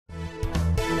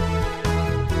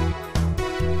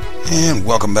And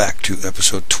welcome back to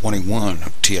episode 21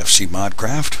 of TFC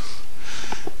Modcraft.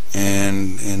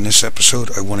 And in this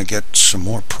episode I want to get some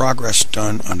more progress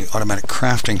done on the automatic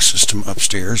crafting system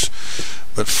upstairs.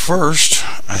 But first,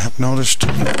 I have noticed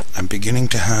I'm beginning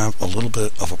to have a little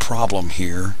bit of a problem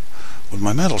here with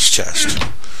my metals chest.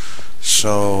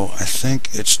 So I think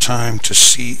it's time to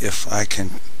see if I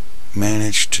can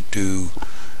manage to do,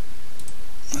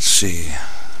 let's see,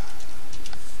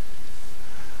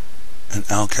 an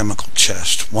alchemical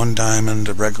chest. 1 diamond,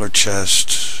 a regular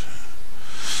chest.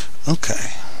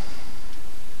 Okay.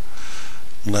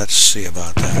 Let's see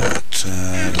about that.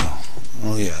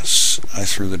 Oh yes, I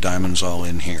threw the diamonds all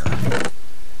in here.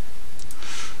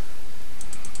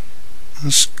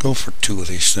 Let's go for 2 of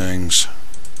these things.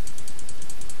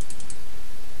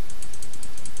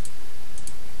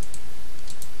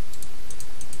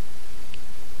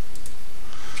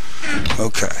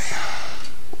 Okay.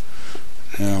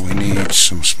 Now we need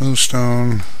some smooth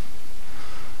stone.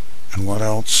 And what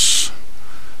else?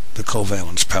 The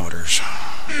covalence powders.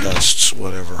 Dusts,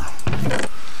 whatever.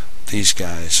 These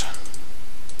guys.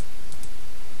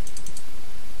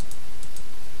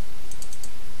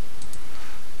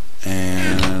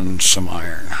 And some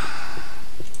iron.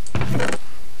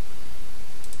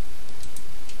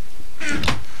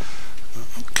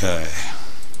 Okay.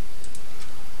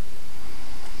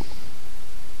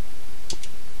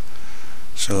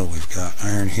 So we've got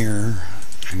iron here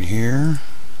and here.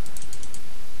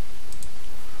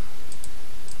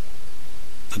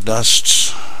 The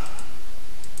dusts.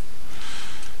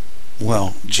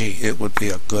 Well, gee, it would be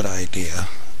a good idea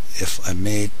if I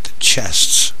made the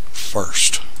chests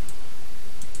first.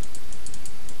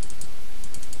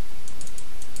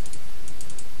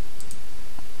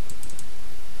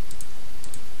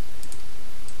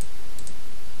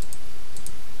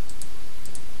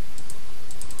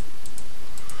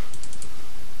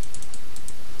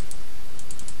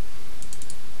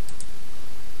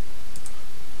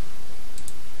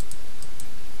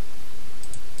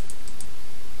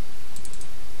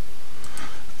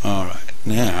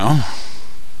 Now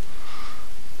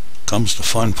comes the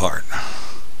fun part.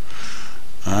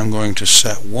 I'm going to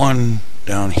set 1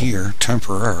 down here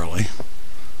temporarily.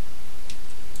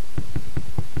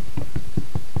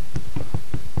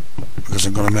 Because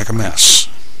I'm going to make a mess.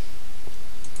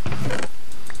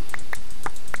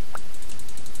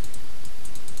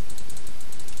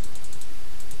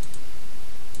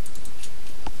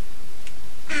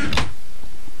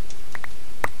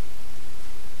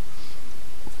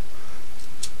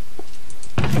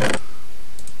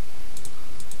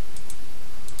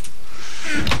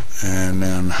 And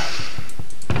then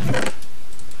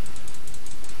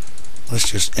let's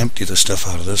just empty the stuff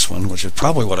out of this one, which is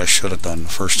probably what I should have done the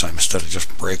first time instead of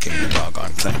just breaking the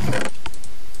doggone thing.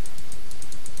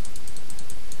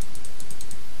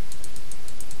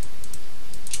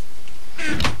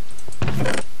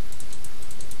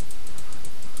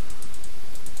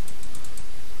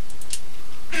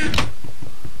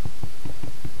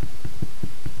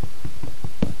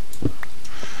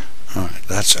 Alright,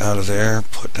 that's out of there.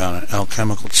 Put down an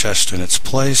alchemical chest in its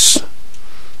place.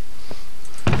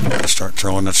 Start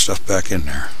throwing that stuff back in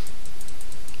there.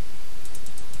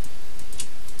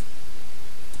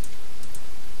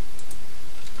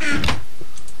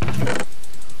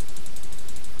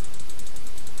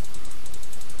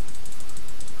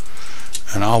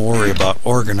 And I'll worry about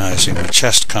organizing the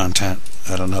chest content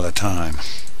at another time.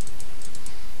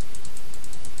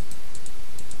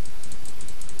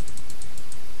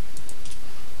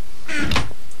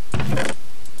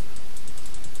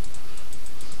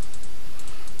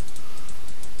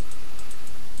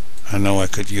 I know I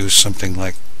could use something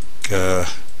like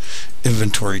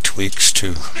inventory tweaks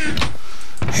to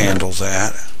handle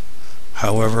that.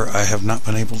 However, I have not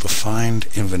been able to find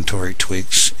inventory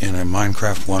tweaks in a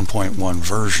Minecraft 1.1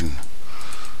 version.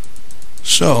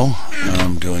 So,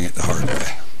 I'm doing it the hard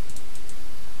way.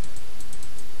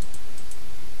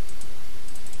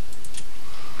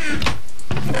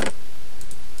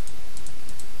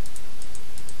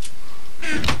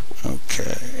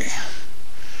 Okay.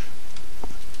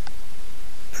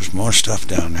 There's more stuff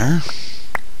down there.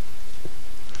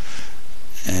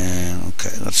 And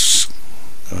okay, let's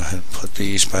go ahead and put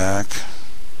these back.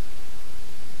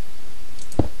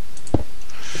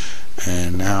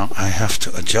 And now I have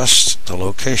to adjust the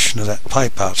location of that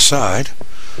pipe outside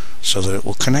so that it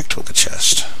will connect with the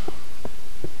chest.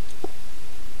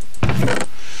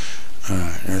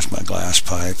 Alright, there's my glass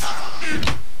pipe.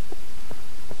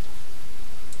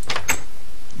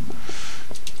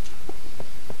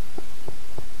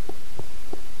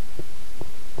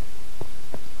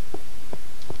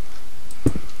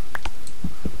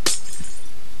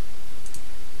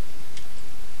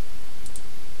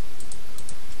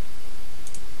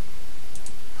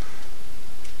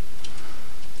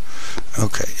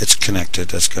 connected,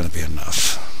 that's going to be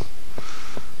enough.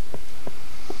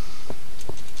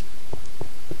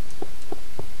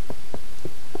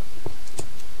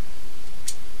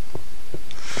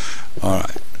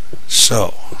 Alright,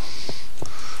 so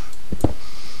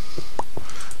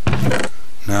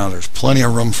now there's plenty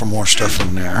of room for more stuff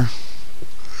in there.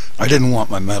 I didn't want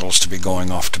my metals to be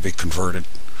going off to be converted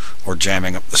or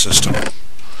jamming up the system.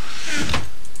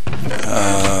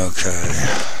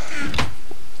 Okay.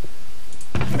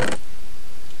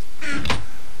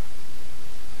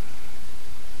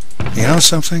 You know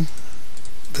something?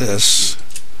 This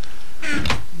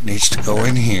needs to go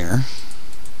in here.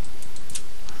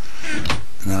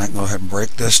 And then I can go ahead and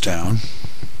break this down.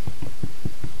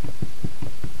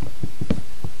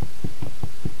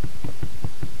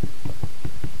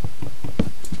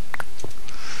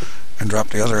 And drop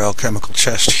the other alchemical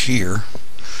chest here.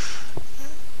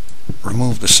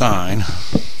 Remove the sign.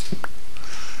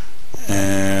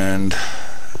 And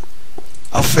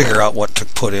I'll figure out what to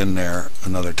put in there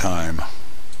another time.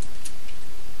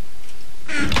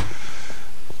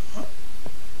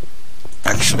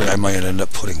 Actually, I might end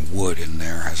up putting wood in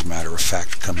there, as a matter of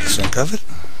fact, come to think of it.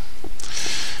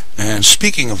 And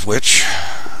speaking of which,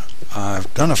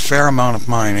 I've done a fair amount of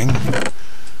mining.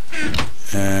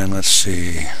 And let's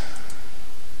see.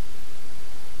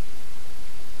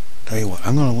 Tell you what,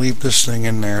 I'm going to leave this thing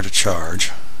in there to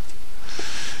charge.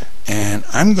 And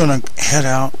I'm going to head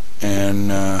out and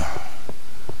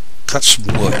cut some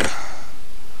wood.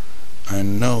 I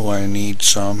know I need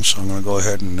some, so I'm going to go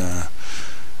ahead and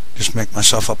just make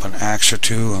myself up an axe or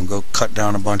two and go cut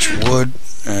down a bunch of wood,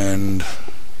 and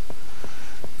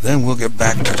then we'll get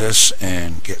back to this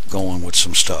and get going with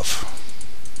some stuff.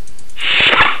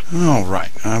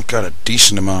 Alright, I've got a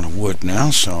decent amount of wood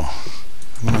now, so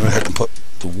I'm going to go ahead and put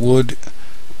the wood.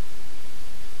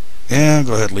 Yeah,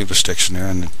 go ahead and leave the sticks in there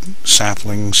and the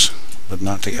saplings, but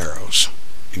not the arrows,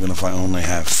 even if I only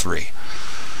have 3.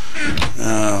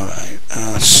 Alright,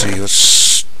 let's see,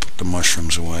 let's put the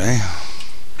mushrooms away.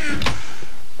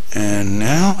 And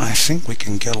now I think we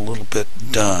can get a little bit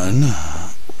done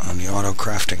on the auto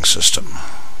crafting system.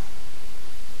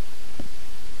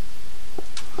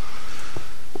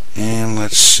 And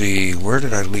let's see, where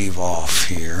did I leave off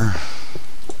here?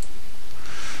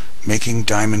 Making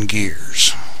diamond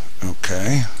gears.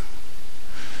 Okay.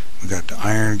 We got the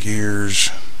iron gears.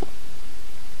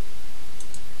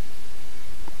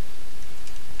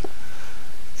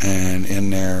 And in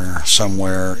there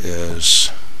somewhere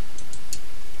is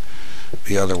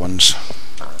the other ones.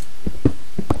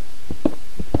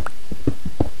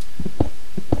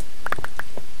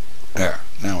 There,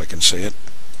 now we can see it.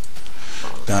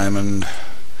 Diamond,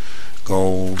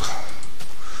 gold,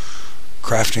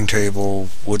 crafting table,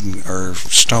 wooden or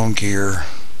stone gear,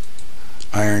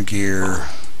 iron gear,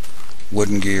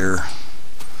 wooden gear,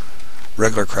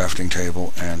 regular crafting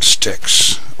table, and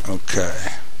sticks.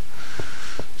 Okay.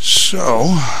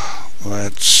 So,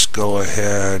 let's go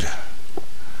ahead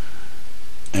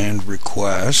and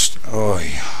request.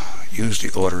 Use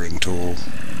the ordering tool.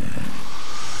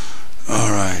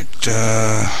 Alright,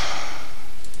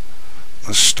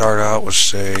 let's start out with,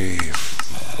 say,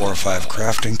 4 or 5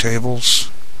 crafting tables.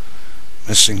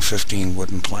 Missing 15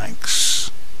 wooden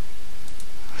planks.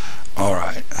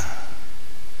 Alright.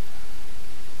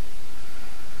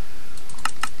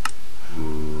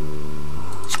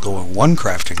 Let's go with 1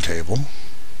 crafting table.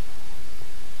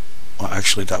 Well,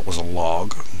 actually, that was a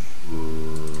log.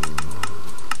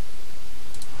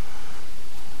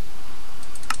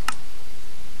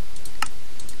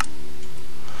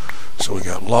 So we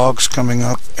got logs coming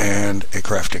up and a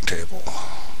crafting table.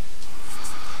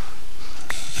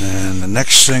 And the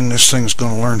next thing this thing's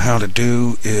going to learn how to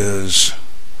do is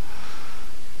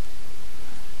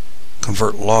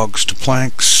convert logs to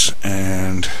planks,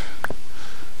 and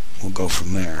we'll go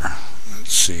from there.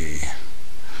 Let's see.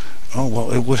 Oh,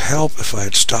 well, it would help if I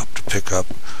had stopped to pick up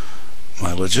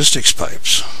my logistics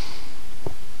pipes.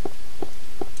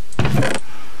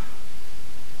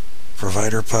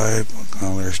 Provider pipe.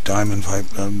 Oh, there's diamond pipe.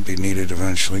 That'll be needed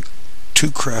eventually.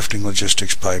 2 crafting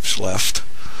logistics pipes left.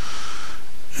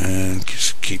 And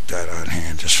just keep that on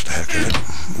hand just for the heck of it.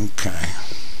 Okay.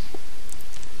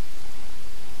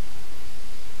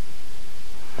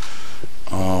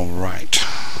 All right.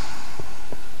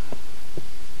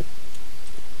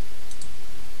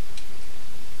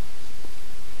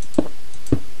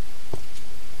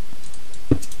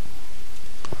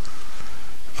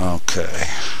 Okay.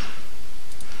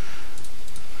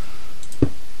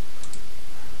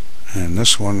 And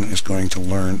this one is going to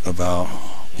learn about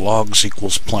logs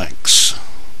equals planks.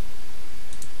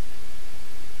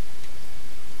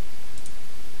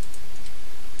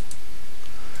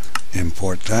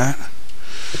 Import that.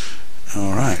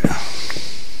 Alright.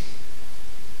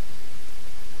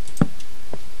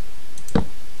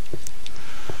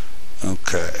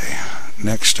 Okay.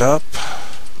 Next up,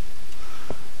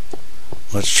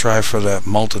 let's try for that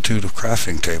multitude of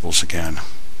crafting tables again.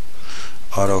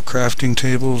 Auto crafting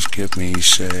tables, give me,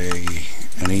 say,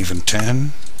 an even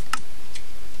 10.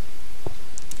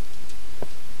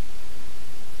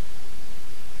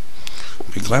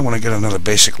 Be glad when I get another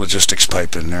basic logistics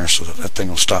pipe in there so that that thing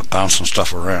will stop bouncing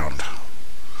stuff around.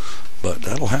 But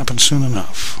that'll happen soon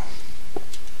enough.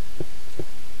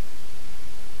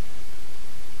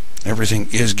 Everything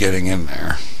is getting in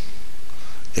there.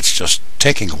 It's just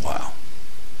taking a while.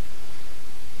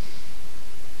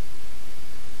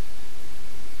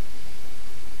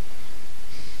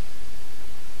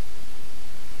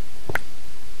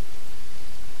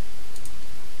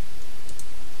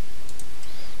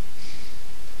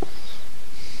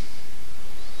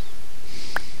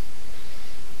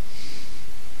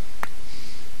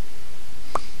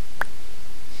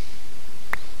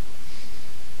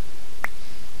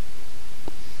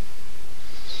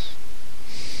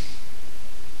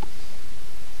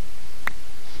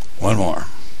 One more.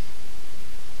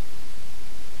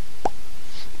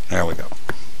 There we go.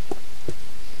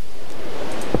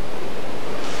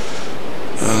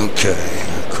 Okay,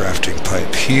 crafting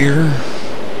pipe here.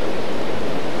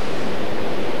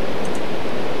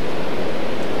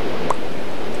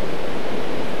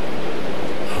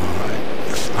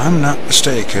 Alright, if I'm not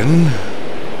mistaken,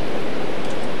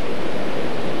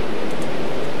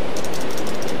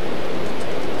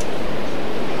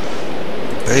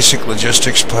 basic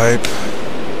logistics pipe,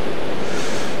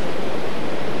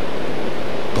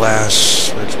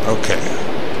 glass, okay.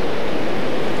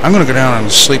 I'm going to go down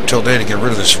and sleep till day to get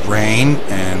rid of this rain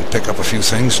and pick up a few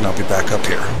things, and I'll be back up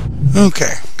here.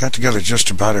 Okay, got together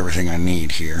just about everything I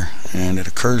need here, and it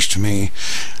occurs to me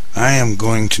I am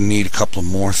going to need a couple of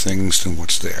more things than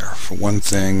what's there. For one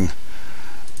thing,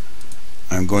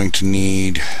 I'm going to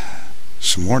need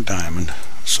some more diamond.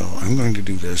 So I'm going to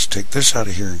do this, take this out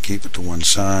of here and keep it to one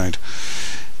side,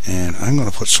 and I'm going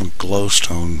to put some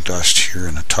glowstone dust here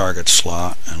in the target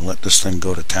slot and let this thing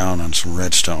go to town on some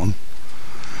redstone.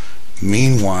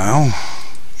 Meanwhile,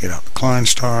 get out the Klein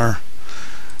Star,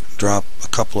 drop a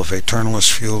couple of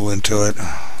Eternalis fuel into it,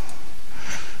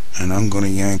 and I'm going to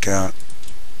yank out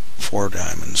 4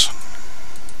 diamonds.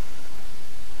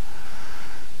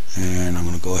 And I'm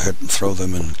going to go ahead and throw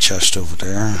them in the chest over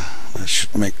there. That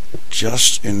should make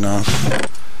just enough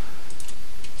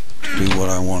to do what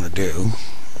I want to do,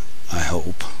 I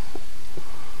hope.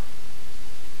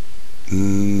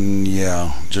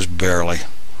 Yeah, just barely.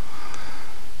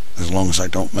 As long as I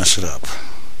don't mess it up.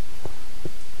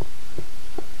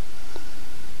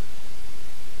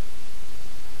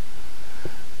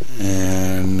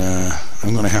 And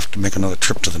I'm going to have to make another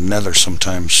trip to the Nether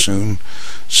sometime soon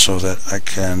so that I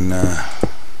can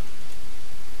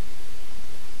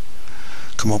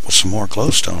come up with some more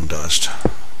glowstone dust.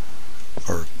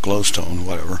 Or glowstone,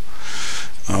 whatever.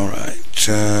 Alright.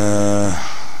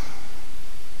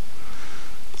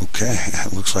 Okay,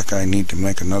 it looks like I need to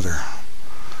make another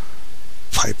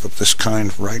pipe of this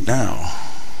kind right now.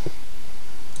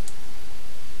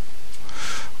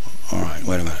 Alright,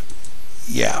 wait a minute.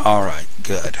 Yeah, alright,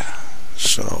 good.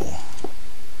 So,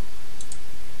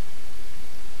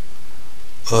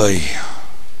 alright,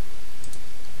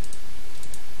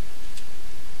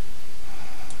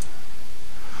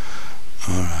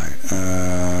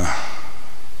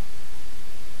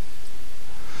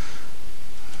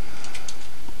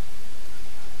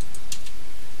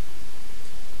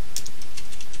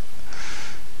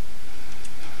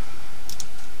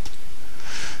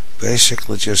 basic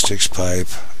logistics pipe,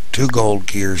 2 gold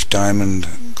gears, diamond,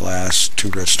 glass, 2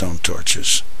 redstone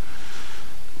torches.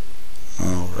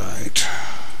 Alright,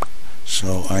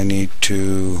 so I need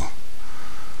to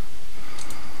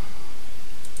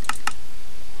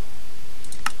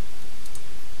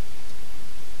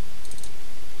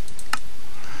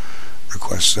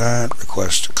request that,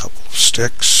 request a couple of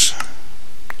sticks,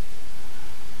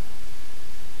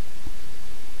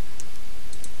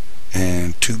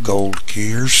 and 2 gold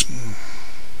gears,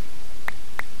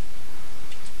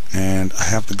 and I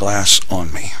have the glass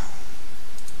on me,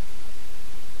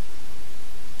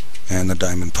 and the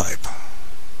diamond pipe.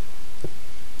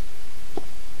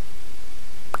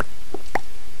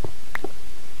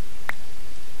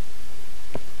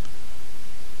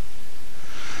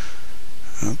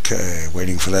 Okay,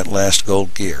 waiting for that last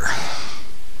gold gear.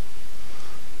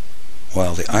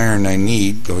 While the iron I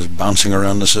need goes bouncing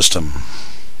around the system.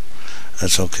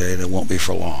 That's okay, that won't be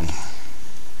for long.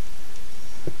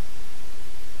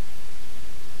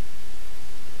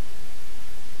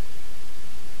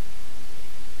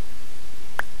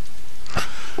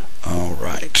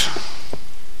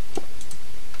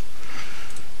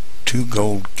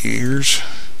 gold gears,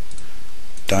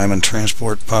 diamond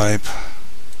transport pipe,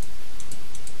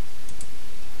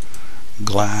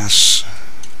 glass,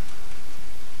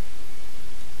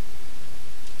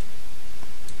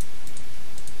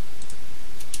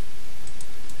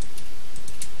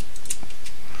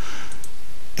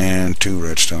 and 2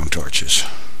 redstone torches.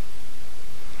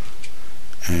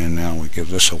 And now we give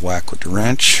this a whack with the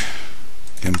wrench.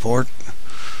 Import.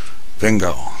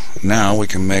 Bingo. Now we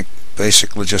can make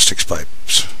basic logistics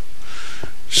pipes.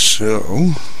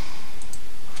 So,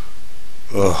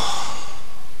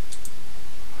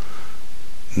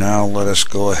 now let us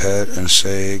go ahead and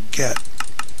say get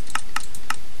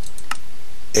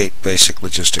 8 basic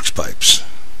logistics pipes.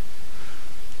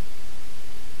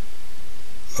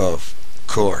 Of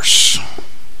course,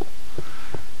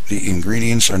 the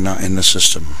ingredients are not in the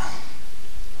system.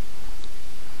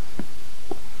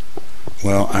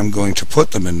 Well, I'm going to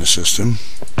put them in the system,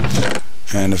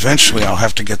 and eventually I'll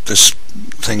have to get this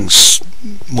thing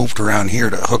moved around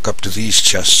here to hook up to these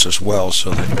chests as well,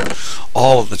 so that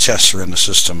all of the chests are in the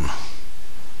system.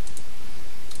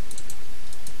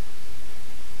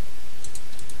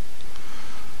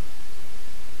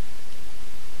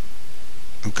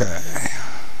 Okay.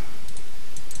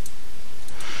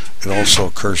 It also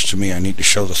occurs to me I need to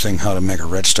show the thing how to make a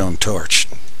redstone torch,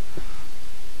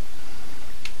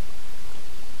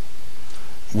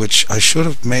 which I should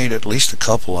have made at least a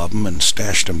couple of them and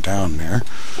stashed them down there.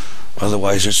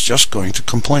 Otherwise it's just going to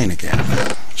complain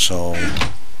again. So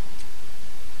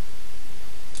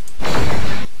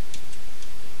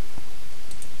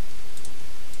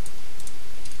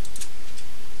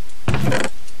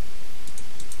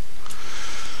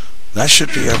that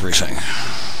should be everything.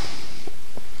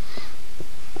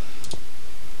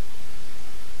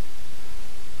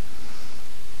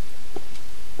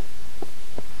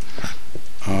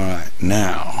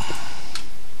 Now,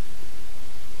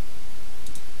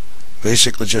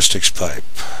 basic logistics pipe.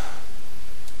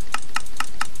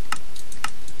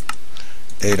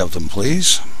 8 of them,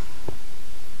 please.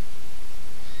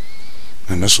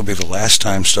 And this will be the last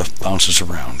time stuff bounces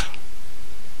around.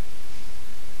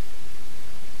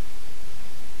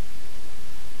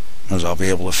 As I'll be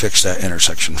able to fix that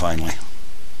intersection finally.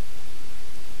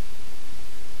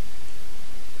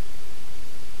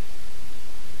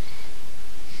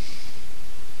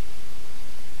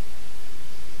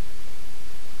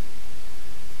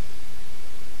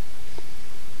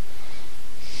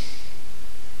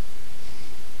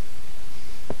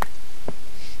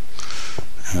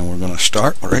 And we're going to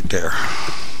start right there.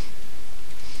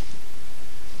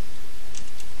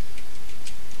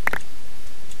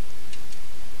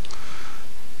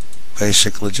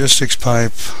 Basic logistics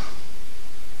pipe.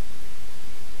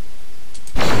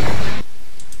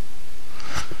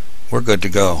 We're good to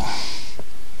go.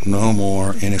 No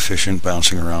more inefficient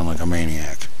bouncing around like a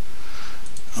maniac.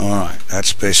 Alright,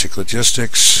 that's basic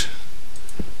logistics.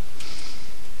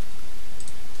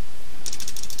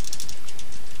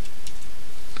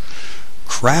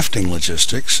 Crafting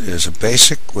logistics is a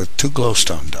basic with 2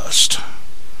 glowstone dust,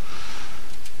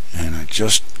 and I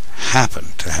just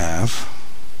happen to have.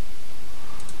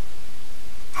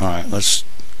 Alright,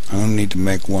 I'll need to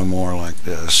make one more like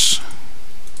this.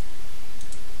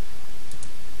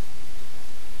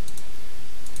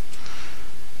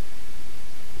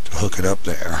 To hook it up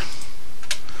there.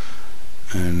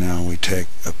 And now we take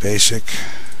a basic,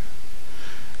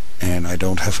 and I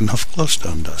don't have enough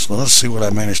glowstone dust. Well, let's see what I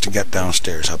managed to get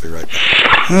downstairs. I'll be right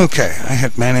back. Okay, I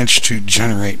had managed to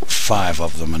generate 5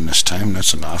 of them in this time.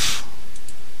 That's enough.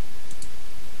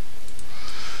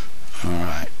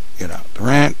 Alright, get out the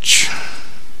wrench.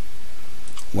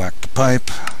 Whack the pipe.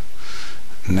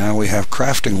 Now we have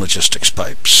crafting logistics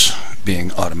pipes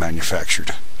being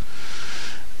auto-manufactured.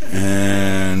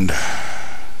 And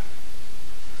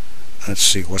let's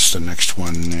see, what's the next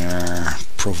one there?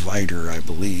 Provider, I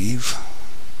believe.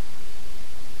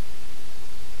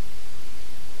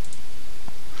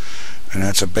 And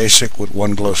that's a basic with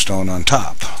 1 glowstone on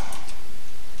top.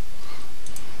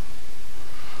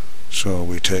 So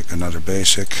we take another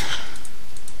basic.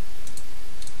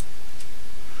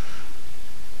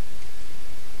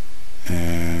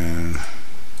 And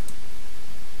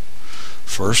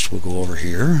first we'll go over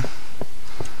here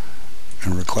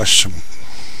and request some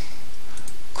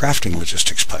crafting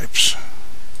logistics pipes.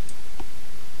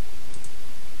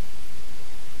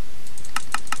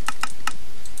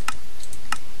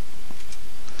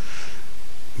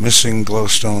 Missing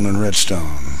glowstone and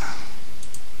redstone.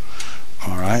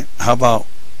 Alright, how about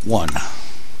 1?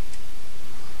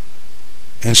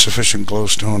 Insufficient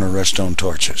glowstone or redstone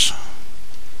torches.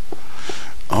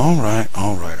 Alright.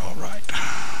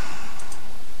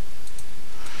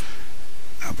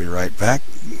 I'll be right back,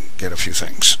 get a few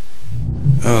things.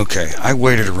 Okay, I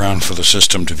waited around for the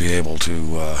system to be able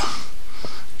to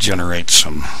generate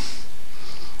some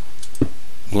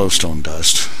glowstone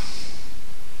dust.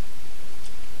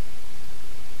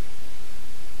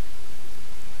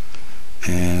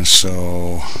 And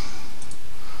so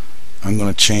I'm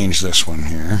going to change this one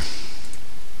here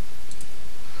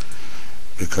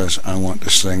because I want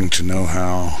this thing to know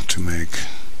how to make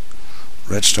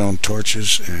redstone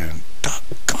torches and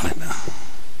doggone it now.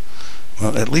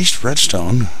 Well, at least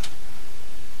redstone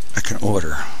I can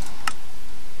order.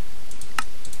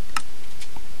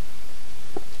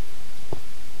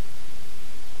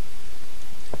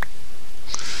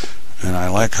 And I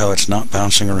like how it's not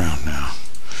bouncing around now.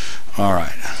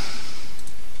 Alright.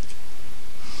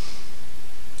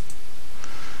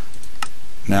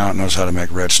 Now it knows how to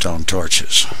make redstone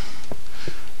torches.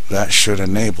 That should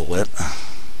enable it.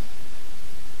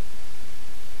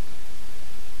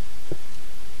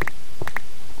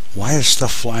 Why is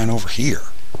stuff flying over here?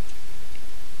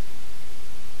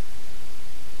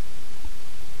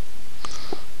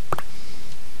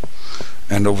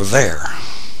 And over there?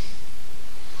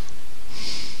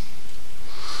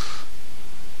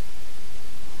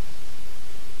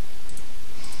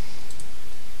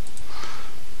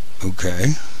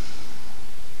 Okay.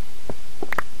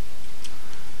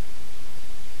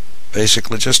 Basic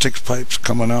logistics pipes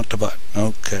coming out the butt.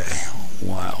 Okay.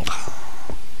 Wild.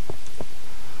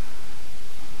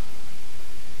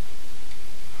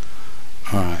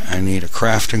 Alright, I need a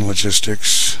crafting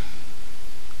logistics.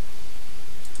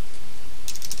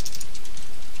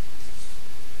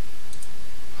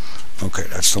 Okay,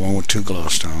 that's the one with 2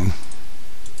 glowstone.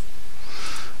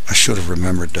 I should have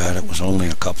remembered that. It was only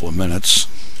a couple of minutes.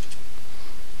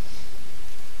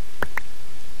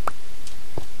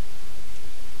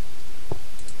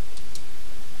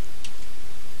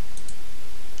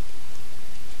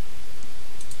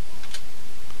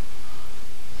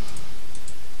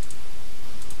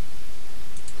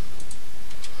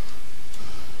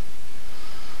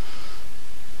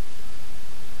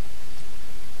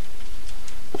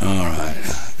 Alright,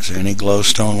 is there any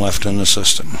glowstone left in the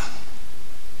system?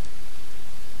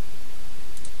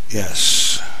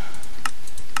 Yes.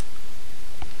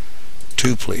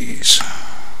 2, please.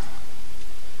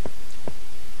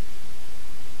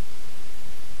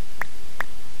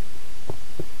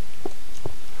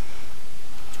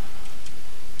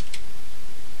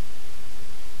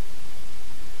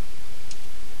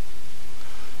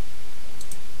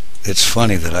 It's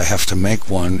funny that I have to make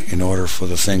one in order for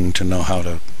the thing to know how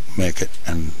to make it,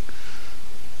 and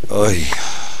oy.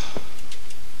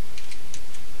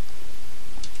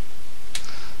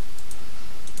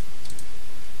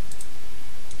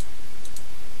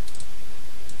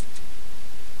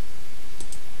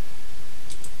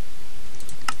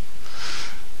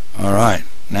 Alright,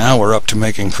 now we're up to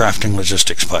making crafting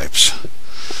logistics pipes.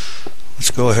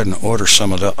 Let's go ahead and order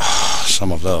some of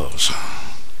those.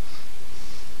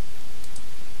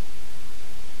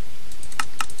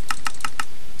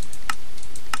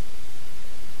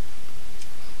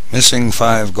 Missing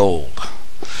 5 gold.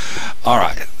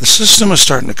 Alright, the system is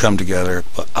starting to come together,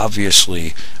 but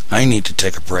obviously I need to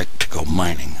take a break to go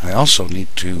mining. I also need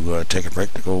to take a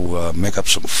break to go make up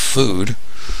some food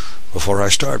before I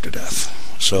starve to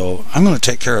death. So I'm going to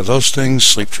take care of those things,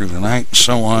 sleep through the night, and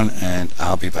so on, and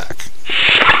I'll be back.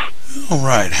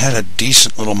 Alright, had a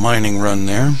decent little mining run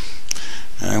there.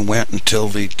 I went until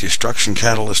the destruction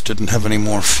catalyst didn't have any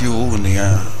more fuel in the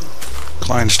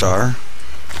Kleinstar.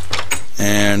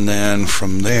 And then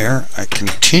from there I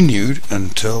continued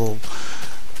until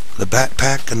the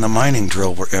backpack and the mining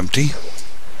drill were empty.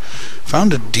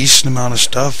 Found a decent amount of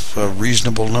stuff, a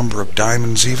reasonable number of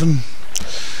diamonds even,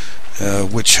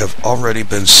 which have already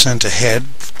been sent ahead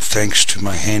thanks to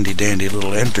my handy dandy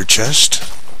little ender chest.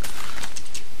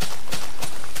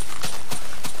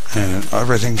 And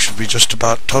everything should be just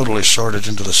about totally sorted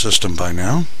into the system by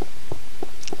now.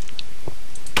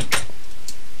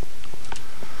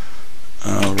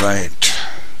 Alright,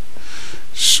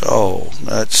 so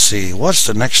let's see, what's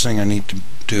the next thing I need to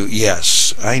do?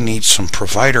 Yes, I need some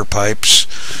provider pipes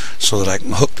so that I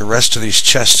can hook the rest of these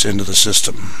chests into the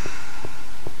system.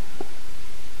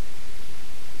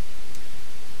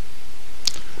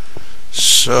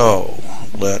 So,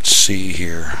 let's see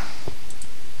here.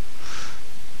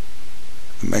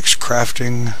 Mixed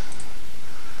crafting,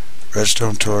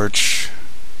 redstone torch,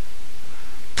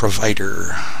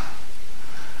 provider.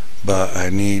 But I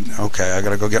need, okay, I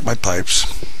gotta go get my pipes.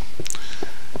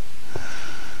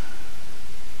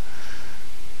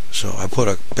 So I put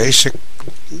a basic,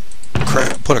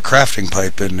 put a crafting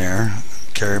pipe in there,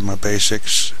 carry my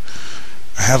basics.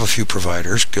 I have a few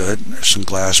providers. Good. There's some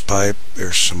glass pipe.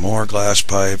 There's some more glass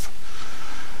pipe.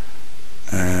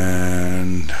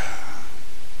 And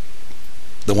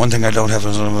the one thing I don't have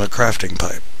is another crafting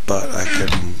pipe, but I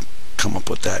can come up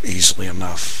with that easily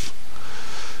enough.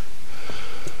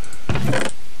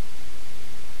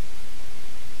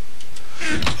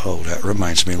 Oh, that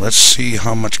reminds me. Let's see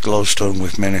how much glowstone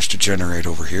we've managed to generate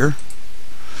over here.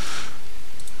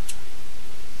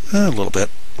 A little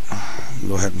bit.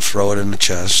 Go ahead and throw it in the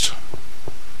chest.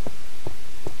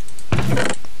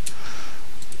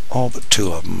 All but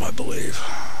 2 of them, I believe.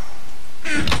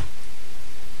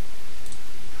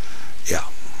 Yeah.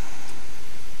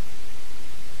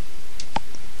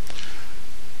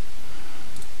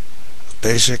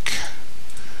 Basic,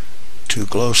 2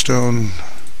 glowstone.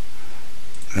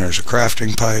 There's a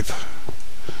crafting pipe,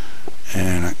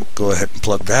 and I can go ahead and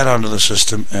plug that onto the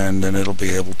system, and then it'll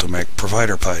be able to make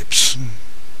provider pipes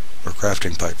or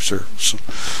crafting pipes or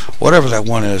whatever that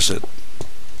one is that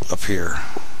up here.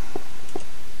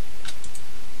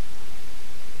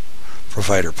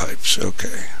 Provider pipes,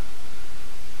 okay.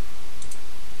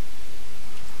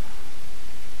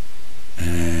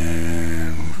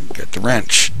 And get the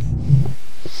wrench.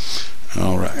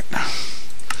 Alright.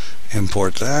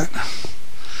 Import that.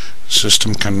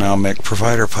 System can now make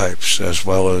provider pipes as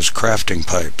well as crafting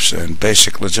pipes and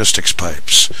basic logistics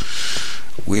pipes.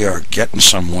 We are getting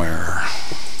somewhere.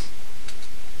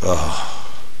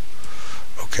 Oh.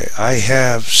 Okay, I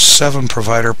have 7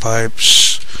 provider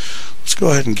pipes. Let's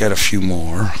go ahead and get a few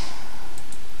more.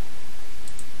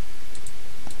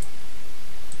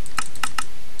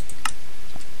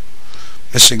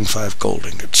 Missing 5 gold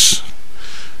ingots.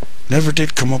 Never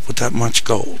did come up with that much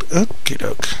gold. Okie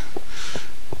doke.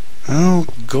 I'll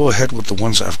go ahead with the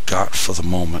ones I've got for the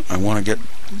moment. I want to get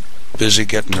busy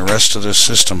getting the rest of this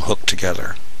system hooked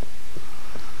together.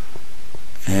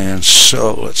 And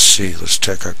so, let's see. Let's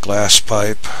take our glass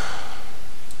pipe,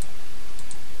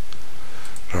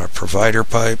 our provider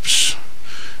pipes,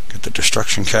 get the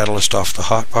destruction catalyst off the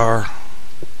hotbar.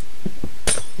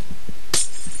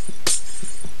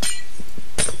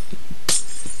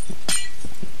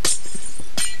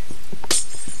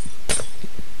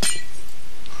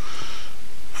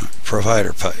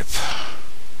 Provider pipe.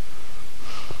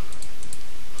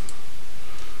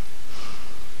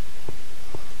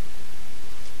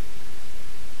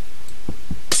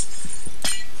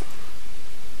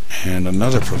 And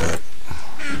another provider.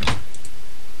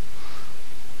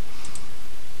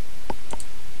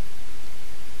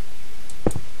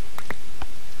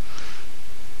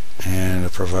 And a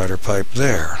provider pipe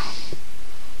there.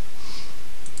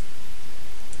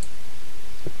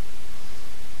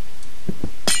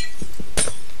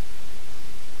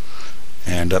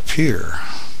 And up here.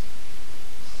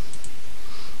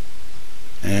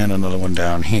 And another one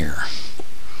down here.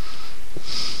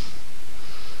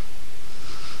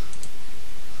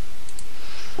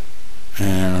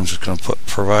 And I'm just going to put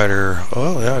provider.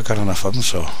 Oh yeah, I got enough of them,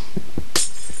 so.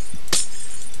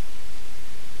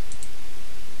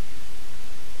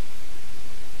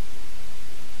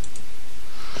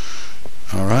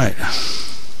 Alright.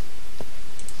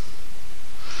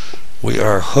 We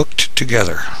are hooked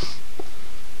together.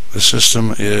 The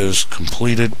system is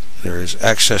completed. There is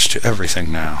access to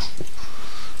everything now.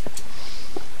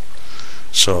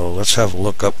 So let's have a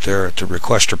look up there at the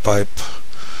requester pipe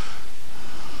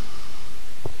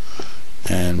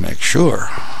and make sure.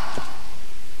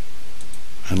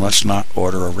 And let's not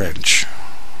order a wrench.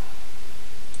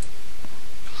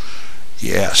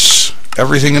 Yes,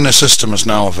 everything in the system is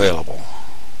now available.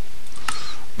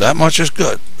 That much is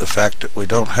good. The fact that we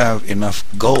don't have enough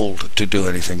gold to do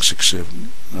anything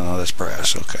significant. No, that's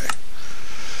brass, okay.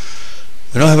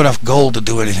 We don't have enough gold to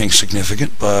do anything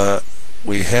significant, but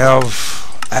we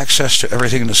have access to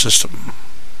everything in the system.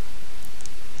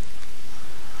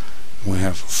 We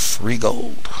have 3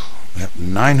 gold. We have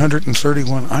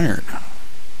 931 iron.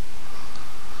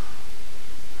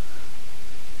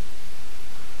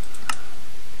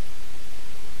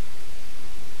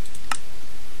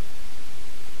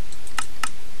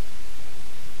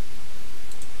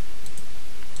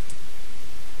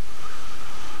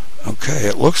 Okay,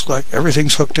 it looks like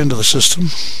everything's hooked into the system,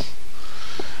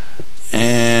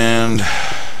 and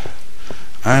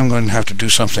I'm going to have to do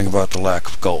something about the lack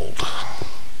of gold.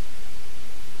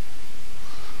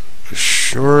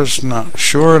 Sure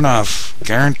enough,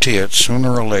 guarantee it,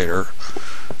 sooner or later,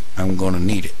 I'm going to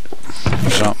need it for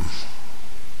something.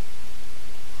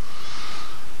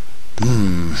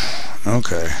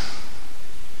 Okay.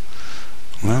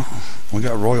 Well, we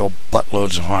got royal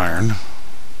buttloads of iron.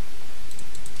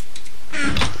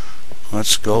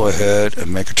 Let's go ahead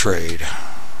and make a trade.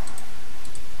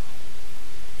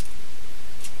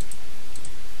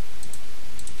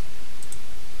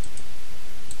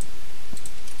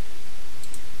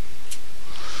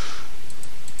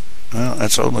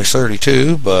 that's only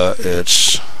 32, but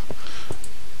it's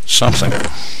something.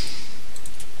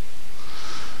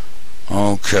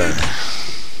 Okay.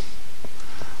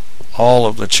 All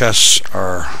of the chests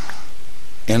are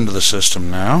into the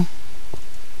system now.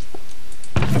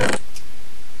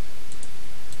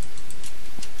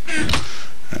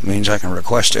 That means I can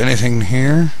request anything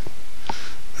here.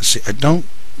 Let's see, I don't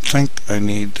think I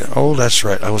need... Oh, that's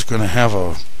right. I was going to have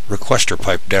a requester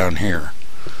pipe down here.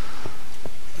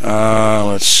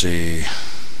 Let's see.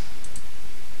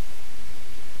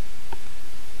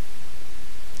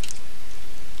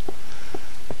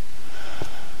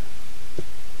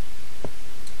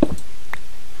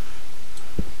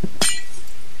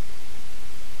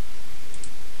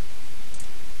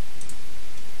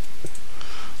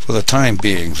 For the time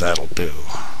being, that'll do.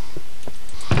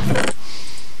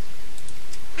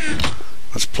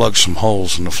 Let's plug some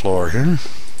holes in the floor here.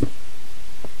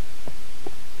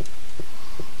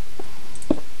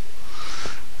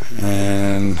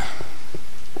 And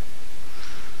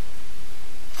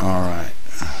all right.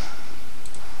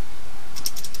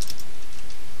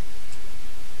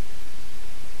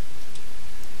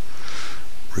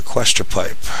 Requester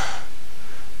pipe.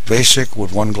 Basic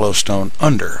with one glowstone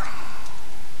under.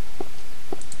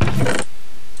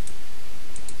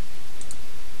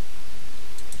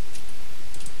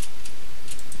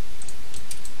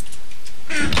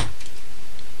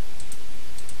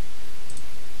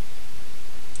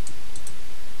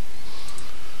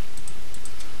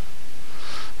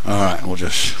 Alright, we'll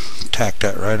just tack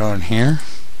that right on here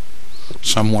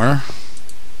somewhere.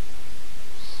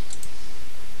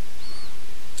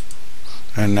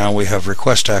 And now we have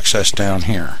request access down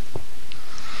here.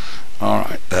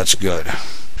 Alright, that's good.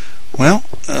 Well,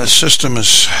 the system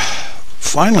is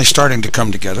finally starting to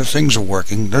come together. Things are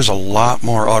working. There's a lot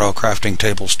more auto crafting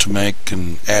tables to make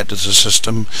and add to the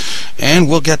system, and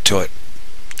we'll get to it.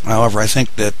 However, I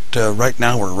think that right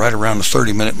now we're right around the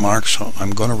 30-minute mark, so I'm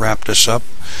going to wrap this up.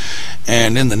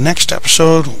 And in the next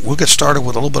episode, we'll get started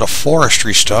with a little bit of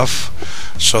forestry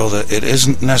stuff so that it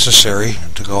isn't necessary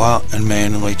to go out and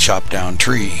manually chop down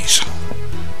trees.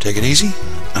 Take it easy.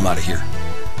 I'm out of here.